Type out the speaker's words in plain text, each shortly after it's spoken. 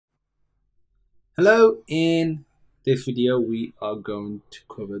Hello, in this video we are going to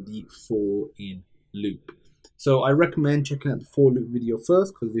cover the for in loop. So I recommend checking out the for loop video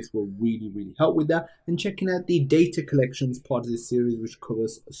first because this will really help with that, and checking out the data collections part of this series which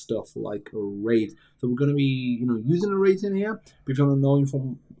covers stuff like arrays. So we're going to be using arrays in here, but if you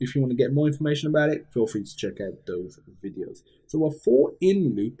want to get more information about it, feel free to check out those videos. So a for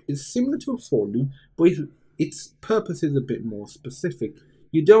in loop is similar to a for loop, but its purpose is a bit more specific.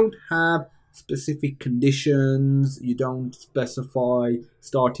 You don't have specific conditions, you don't specify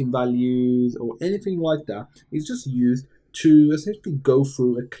starting values or anything like that. It's just used to essentially go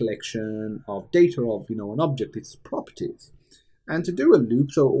through a collection of data of an object, its properties. And to do a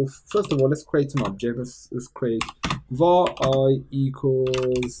loop, so first of all, let's create an object. Let's create var I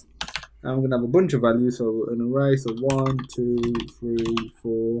equals, and we're gonna have a bunch of values, so an array, so 1, 2, 3,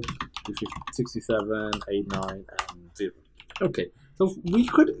 4, 67, 8, 9, and 0. Okay, so we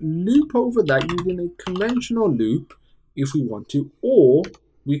could loop over that using a conventional loop if we want to, or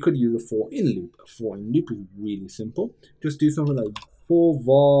we could use a for in loop. A for in loop is really simple. Just do something like for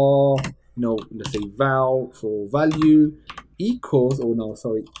var, let's say val for value equals,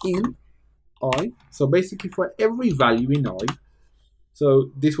 in I. So basically for every value in I,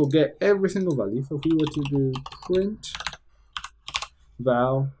 so this will get every single value. So if we were to do print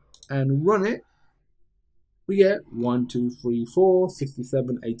val and run it, we get 1, 2, 3, 4,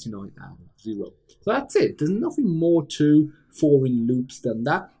 67, 89, and 0. So that's it. There's nothing more to for in loops than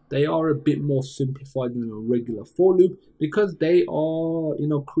that. They are a bit more simplified than a regular for loop because they are,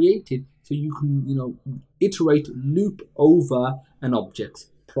 created so you can, iterate, loop over an object's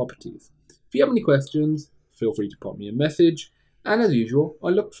properties. If you have any questions, feel free to pop me a message. And as usual, I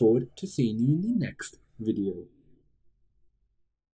look forward to seeing you in the next video.